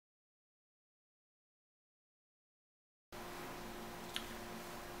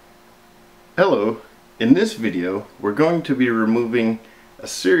Hello, in this video we're going to be removing a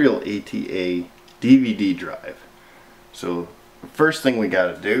serial ATA DVD drive. So the first thing we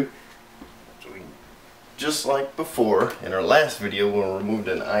got to do is just like before in our last video when we removed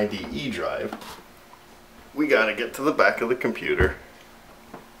an IDE drive, we got to get to the back of the computer.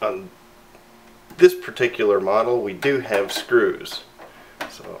 On this particular model we do have screws,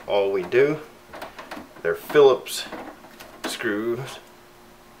 so all we do, they're Phillips screws.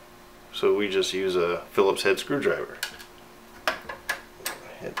 So we just use a Phillips head screwdriver. Go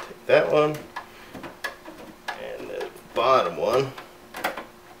ahead, take that one and the bottom one.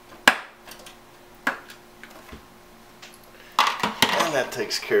 And that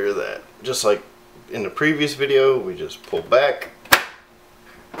takes care of that. Just like in the previous video, we just pull back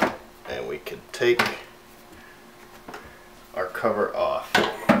and we can take our cover off.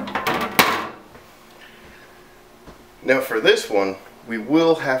 Now for this one, we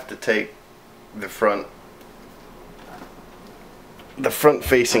will have to take the front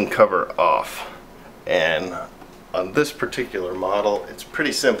facing cover off, and on this particular model it's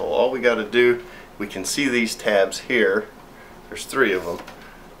pretty simple. All we got to do, we can see these tabs here, there's 3 of them.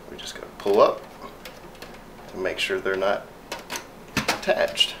 We just got to pull up to make sure they're not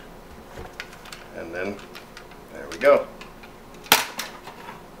attached, and then there we go.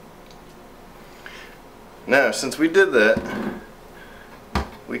 Now since we did that,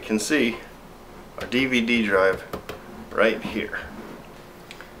 we can see our DVD drive right here.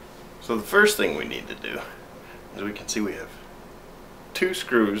 So the first thing we need to do is, we can see we have 2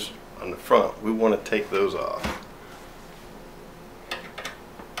 screws on the front. We want to take those off.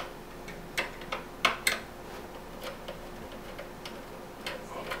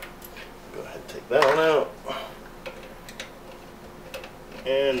 Go ahead and take that one out.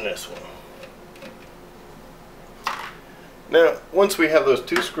 And this one. Now, once we have those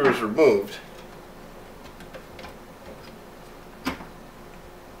 2 screws removed, we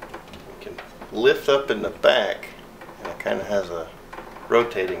can lift up in the back, and it kind of has a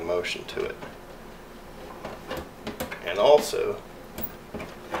rotating motion to it. And also,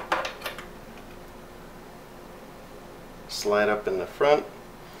 slide up in the front.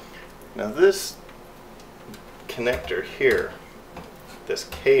 Now this connector here, this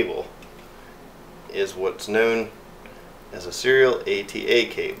cable, is what's known as a serial ATA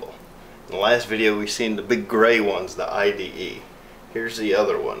cable. In the last video we seen the big gray ones, the IDE. Here's the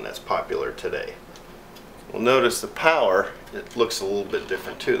other one that's popular today. We'll notice the power, it looks a little bit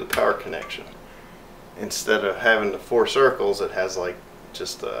different too, the power connection. Instead of having the 4 circles, it has like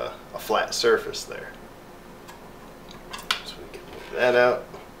just a flat surface there. So we can move that out,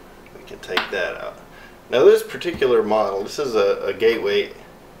 we can take that out. Now this particular model, this is a Gateway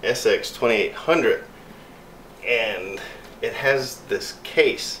SX2800, and it has this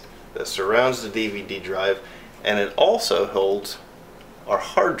case that surrounds the DVD drive, and it also holds our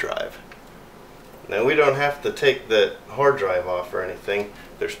hard drive. Now we don't have to take that hard drive off or anything.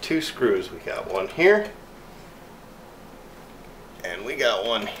 There's 2 screws. We got one here and we got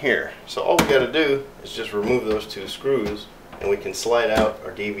one here. So all we got to do is just remove those 2 screws and we can slide out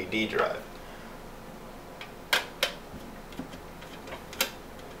our DVD drive.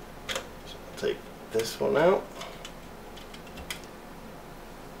 So I'll take this one out.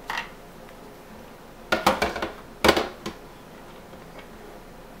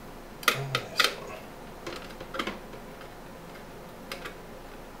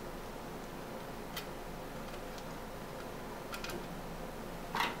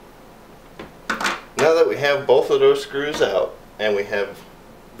 Now that we have both of those screws out and we have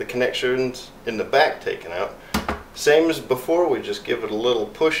the connections in the back taken out, same as before, we just give it a little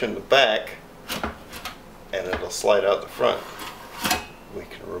push in the back and it'll slide out the front. We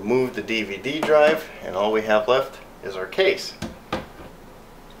can remove the DVD drive and all we have left is our case.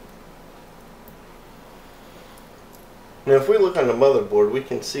 Now if we look on the motherboard, we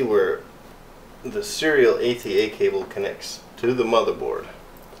can see where the serial ATA cable connects to the motherboard.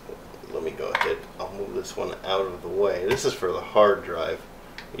 Let me go ahead, I'll move this one out of the way. This is for the hard drive.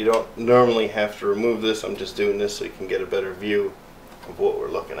 You don't normally have to remove this, I'm just doing this so you can get a better view of what we're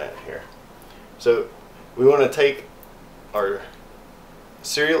looking at here. So we want to take our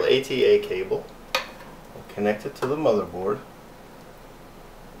serial ATA cable and connect it to the motherboard.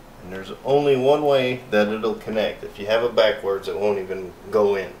 And there's only one way that it'll connect. If you have it backwards, it won't even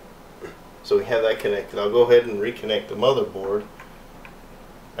go in. So we have that connected. I'll go ahead and reconnect the motherboard,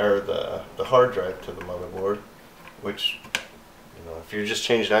 or the hard drive to the motherboard, which, you know, if you're just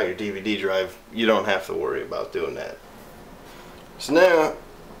changing out your DVD drive, you don't have to worry about doing that. So now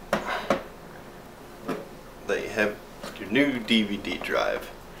that you have your new DVD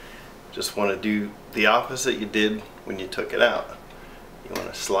drive, just want to do the opposite you did when you took it out. You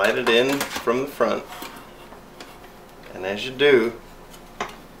want to slide it in from the front, and as you do,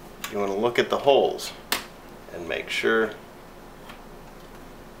 you want to look at the holes and make sure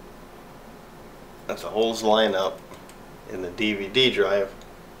that the holes line up in the DVD drive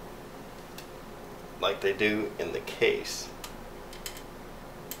like they do in the case.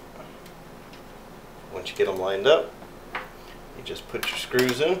 Once you get them lined up, you just put your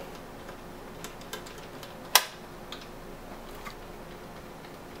screws in.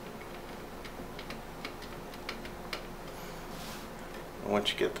 And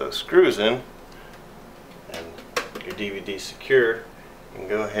once you get those screws in and your DVD secure, you can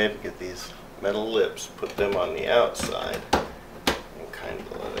go ahead and get these metal lips, put them on the outside, and kind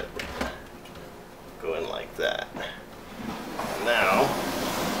of let it go in like that. And now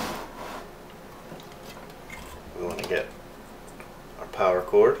we want to get our power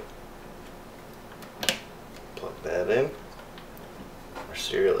cord, plug that in, our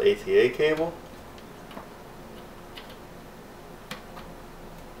serial ATA cable,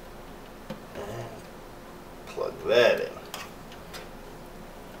 and plug that in.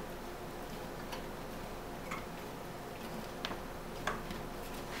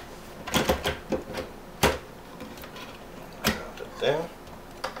 Drop it down.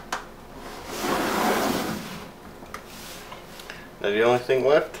 Now the only thing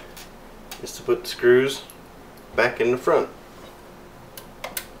left is to put the screws back in the front.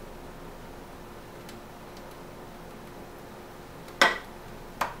 There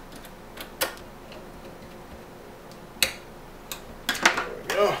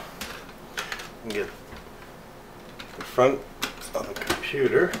we go. And get the front of the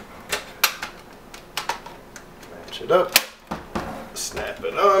computer, match it up, snap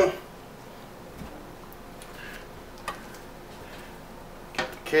it on.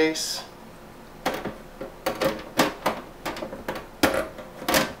 Case.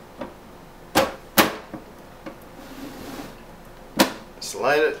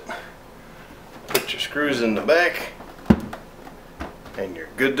 Slide it, put your screws in the back, and you're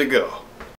good to go.